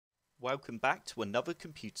Welcome back to another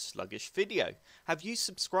Computer Sluggish video. Have you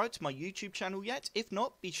subscribed to my YouTube channel yet? If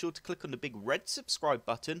not, be sure to click on the big red subscribe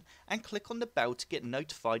button and click on the bell to get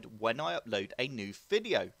notified when I upload a new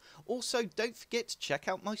video. Also, don't forget to check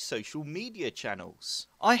out my social media channels.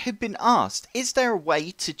 I have been asked, is there a way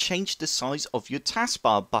to change the size of your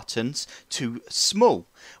taskbar buttons to small?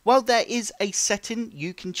 Well, there is a setting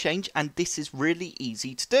you can change, and this is really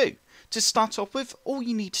easy to do. To start off with, all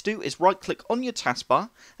you need to do is right click on your taskbar,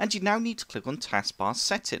 and you now need to click on taskbar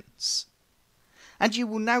settings. And you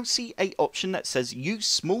will now see an option that says use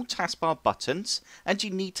small taskbar buttons, and you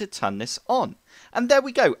need to turn this on. And there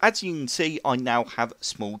we go, as you can see I now have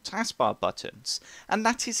small taskbar buttons, and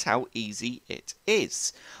that is how easy it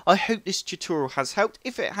is. I hope this tutorial has helped.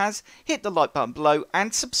 If it has, hit the like button below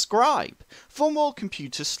and subscribe for more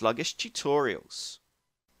Computer Sluggish tutorials.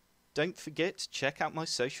 Don't forget to check out my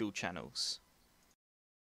social channels.